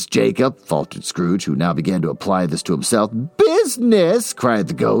business, Jacob," faltered Scrooge, who now began to apply this to himself. "Business!" cried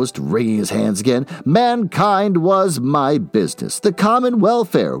the ghost, wringing his hands again. "Mankind was my business. The common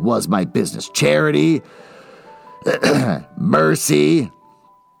welfare was my business. Charity, mercy,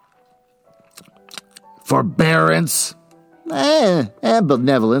 forbearance, and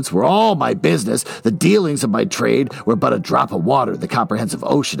benevolence were all my business. The dealings of my trade were but a drop of water in the comprehensive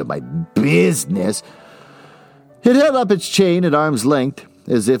ocean of my business." It held up its chain at arm's length,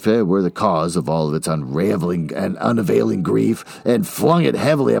 as if it were the cause of all of its unraveling and unavailing grief, and flung it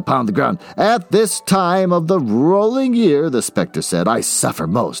heavily upon the ground. "At this time of the rolling year," the spectre said, "I suffer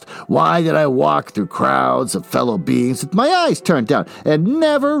most. Why did I walk through crowds of fellow beings with my eyes turned down, and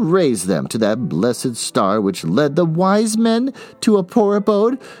never raise them to that blessed star which led the wise men to a poor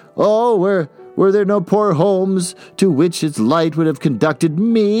abode? Oh, were there no poor homes to which its light would have conducted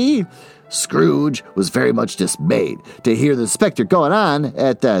me?" Scrooge was very much dismayed to hear the spectre going on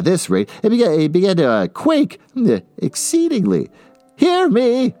at this rate, and he began to quake exceedingly. "Hear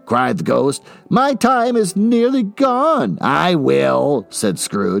me," cried the ghost. "My time is nearly gone." "I will," said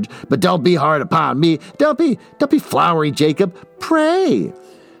Scrooge, "but don't be hard upon me. Don't be flowery, Jacob. Pray."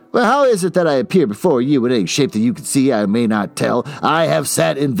 "Well, how is it that I appear before you in any shape that you can see? I may not tell. I have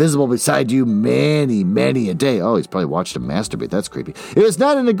sat invisible beside you many, many a day." Oh, he's probably watched him masturbate. That's creepy. "It is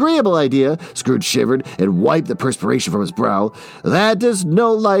not an agreeable idea." Scrooge shivered and wiped the perspiration from his brow. "That is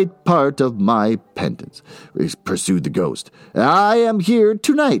no light part of my penance," pursued the ghost. "I am here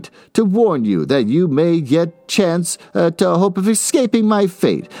tonight to warn you that you may yet chance to hope of escaping my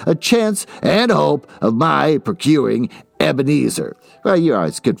fate, a chance and hope of my procuring Ebenezer." "Well, you're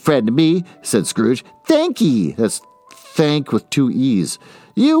always a good friend to me," said Scrooge. "Thank ye." That's thank with 2 E's.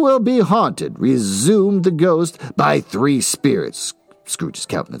 You will be haunted, resumed the ghost, by 3 spirits. Scrooge's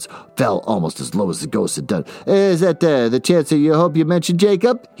countenance fell almost as low as the ghost had done. Is that the chance that you hope you mentioned,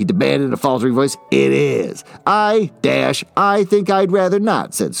 Jacob? He demanded in a faltering voice. It is. I think I'd rather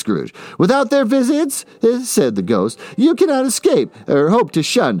not, said Scrooge. Without their visits, said the ghost, you cannot escape, or hope to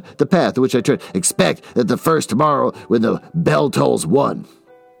shun the path which I tread. Expect that the first tomorrow when the bell tolls 1.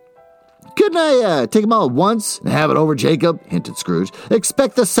 Couldn't I take them all at once and have it over, Jacob? Hinted Scrooge.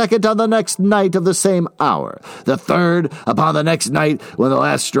 Expect the second on the next night of the same hour. The third upon the next night when the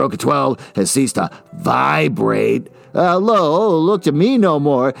last stroke of 12 has ceased to vibrate. Look to me no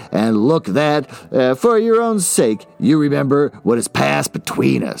more, and look that, for your own sake, you remember what has passed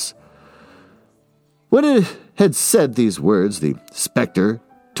between us. When it had said these words, the spectre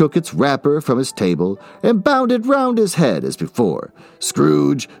took its wrapper from his table and bound it round his head as before.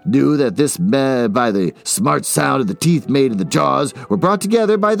 Scrooge knew that this by the smart sound of the teeth made in the jaws were brought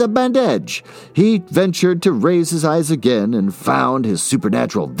together by the bandage. He ventured to raise his eyes again and found his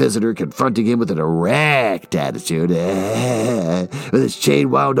supernatural visitor confronting him with an erect attitude, with his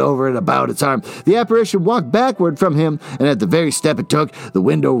chain wound over and about its arm. The apparition walked backward from him, and at the very step it took, the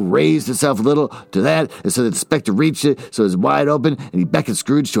window raised itself a little to that, and so that the spectre reached it, so it was wide open, and he beckoned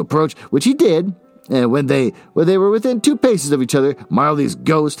Scrooge to approach, which he did. And when they were within 2 paces of each other, Marley's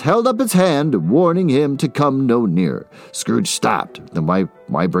ghost held up its hand, warning him to come no nearer. Scrooge stopped. Then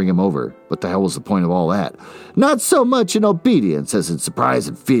why bring him over? What the hell was the point of all that? Not so much in obedience as in surprise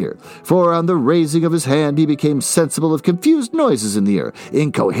and fear, for on the raising of his hand he became sensible of confused noises in the air,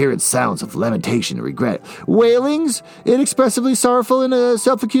 incoherent sounds of lamentation and regret, wailings, inexpressibly sorrowful in a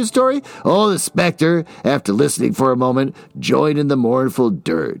self-accusatory. Oh, the spectre, after listening for a moment, joined in the mournful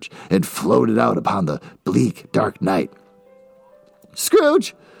dirge, and floated out upon the bleak, dark night.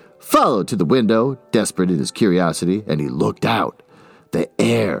 Scrooge followed to the window, desperate in his curiosity, and he looked out. The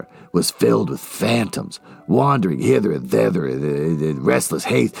air was filled with phantoms, wandering hither and thither in restless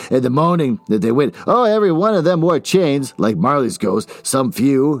haste, and the moaning that they went. Oh, every one of them wore chains, like Marley's ghost. Some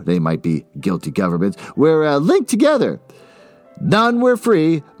few, they might be guilty governments, were linked together. None were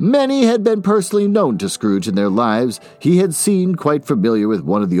free. Many had been personally known to Scrooge in their lives. He had seemed quite familiar with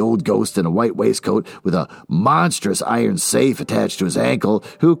one of the old ghosts in a white waistcoat with a monstrous iron safe attached to his ankle,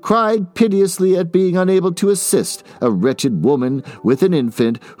 who cried piteously at being unable to assist a wretched woman with an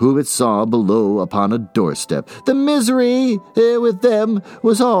infant whom it saw below upon a doorstep. The misery with them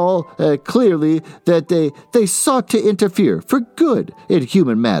was all, clearly, that they sought to interfere for good in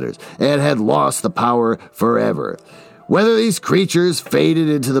human matters, and had lost the power forever. Whether these creatures faded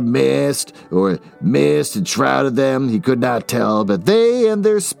into the mist, or mist enshrouded them, he could not tell, but they and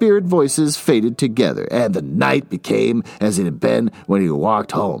their spirit voices faded together, and the night became as it had been when he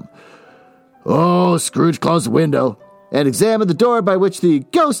walked home. Oh, Scrooge closed the window and examined the door by which the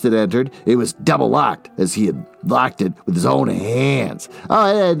ghost had entered. It was double-locked, as he had locked it with his own hands.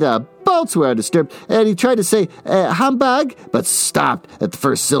 And the bolts were undisturbed, and he tried to say, humbug, but stopped at the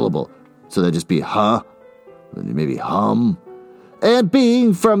first syllable. So that'd just be, huh? Maybe hum. And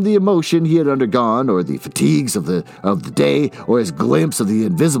being from the emotion he had undergone, or the fatigues of the day, or his glimpse of the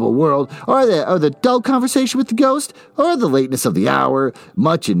invisible world, or the dull conversation with the ghost, or the lateness of the hour,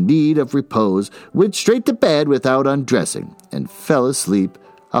 much in need of repose, went straight to bed without undressing, and fell asleep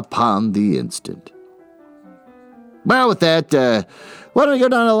upon the instant. Well, with that, why don't we go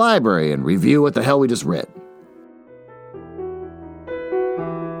down to the library and review what the hell we just read?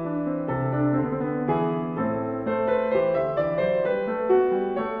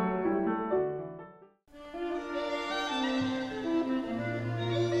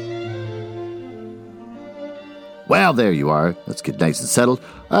 Well, there you are. Let's get nice and settled.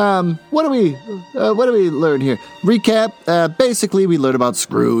 What do we learn here? Recap. Basically, we learned about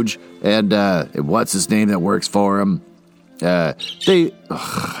Scrooge and what's his name that works for him. I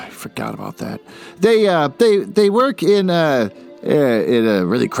forgot about that. They work in a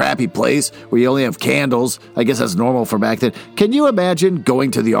really crappy place where you only have candles. I guess that's normal for back then. Can you imagine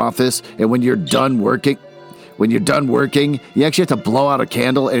going to the office and when you're done working, you actually have to blow out a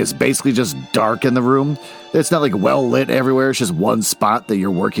candle and it's basically just dark in the room? It's not like well lit everywhere. It's just one spot that you're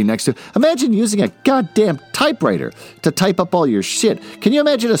working next to. Imagine using a goddamn typewriter to type up all your shit. Can you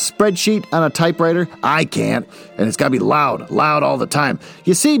imagine a spreadsheet on a typewriter? I can't. And it's got to be loud all the time.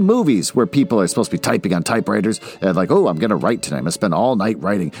 You see movies where people are supposed to be typing on typewriters and like, oh, I'm going to write tonight. I'm going to spend all night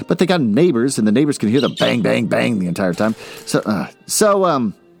writing. But they got neighbors and the neighbors can hear them bang, bang, bang the entire time.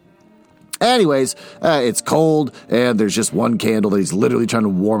 Anyways, it's cold, and there's just one candle that he's literally trying to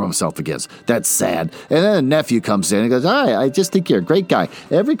warm himself against. That's sad. And then a nephew comes in and goes, I just think you're a great guy.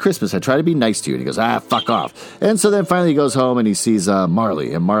 Every Christmas I try to be nice to you. And he goes, fuck off. And so then finally he goes home and he sees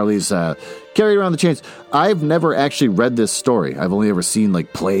Marley, and Marley's carried around the chains. I've never actually read this story. I've only ever seen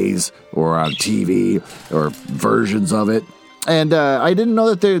like plays or on TV or versions of it. And I didn't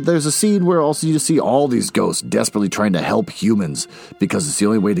know that there's a scene where also you see all these ghosts desperately trying to help humans because it's the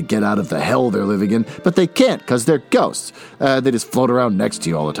only way to get out of the hell they're living in. But they can't because they're ghosts. They just float around next to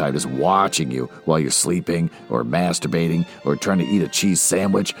you all the time, just watching you while you're sleeping or masturbating or trying to eat a cheese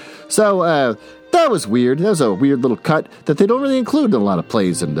sandwich. So that was weird. That was a weird little cut that they don't really include in a lot of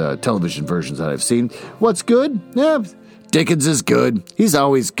plays and television versions that I've seen. What's good? Yeah, Dickens is good. He's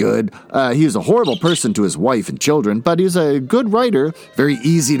always good. He was a horrible person to his wife and children, but he's a good writer. Very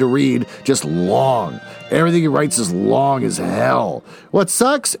easy to read, just long. Everything he writes is long as hell. What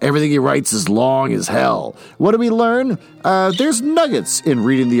sucks? Everything he writes is long as hell. What do we learn? There's nuggets in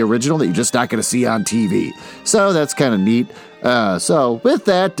reading the original that you're just not going to see on TV. So that's kind of neat. So with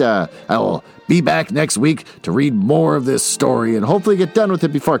that, I will be back next week to read more of this story and hopefully get done with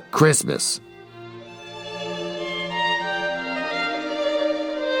it before Christmas.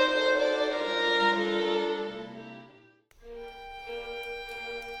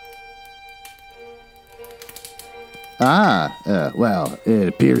 Well, it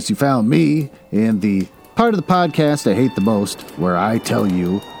appears you found me in the part of the podcast I hate the most, where I tell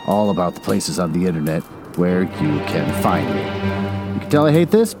you all about the places on the internet where you can find me. You can tell I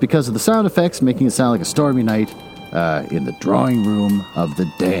hate this because of the sound effects making it sound like a stormy night in the drawing room of the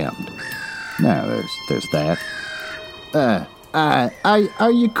damned. Now, there's that.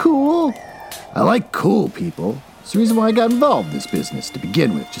 Are you cool? I like cool people. It's the reason why I got involved in this business to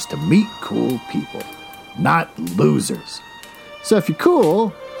begin with, just to meet cool people. Not losers. So if you're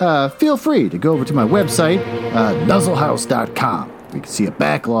cool, feel free to go over to my website, nuzzlehouse.com. where you can see a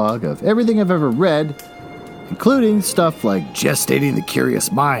backlog of everything I've ever read, including stuff like Gestating the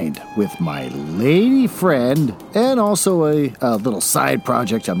Curious Mind with my lady friend, and also a little side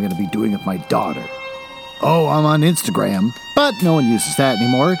project I'm going to be doing with my daughter. Oh, I'm on Instagram, but no one uses that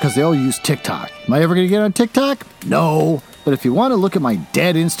anymore because they all use TikTok. Am I ever going to get on TikTok? No. But if you want to look at my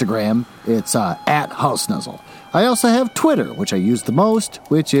dead Instagram, it's at HouseNuzzle. I also have Twitter, which I use the most,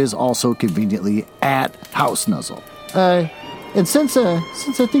 which is also conveniently at HouseNuzzle. And since I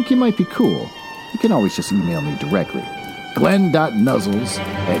think you might be cool, you can always just email me directly.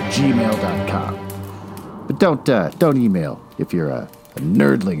 glenn.nuzzles@gmail.com. But don't email if you're a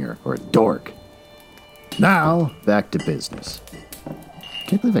nerdlinger or a dork. Now, back to business.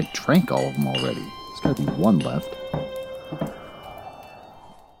 Can't believe I drank all of them already. There's got to be one left.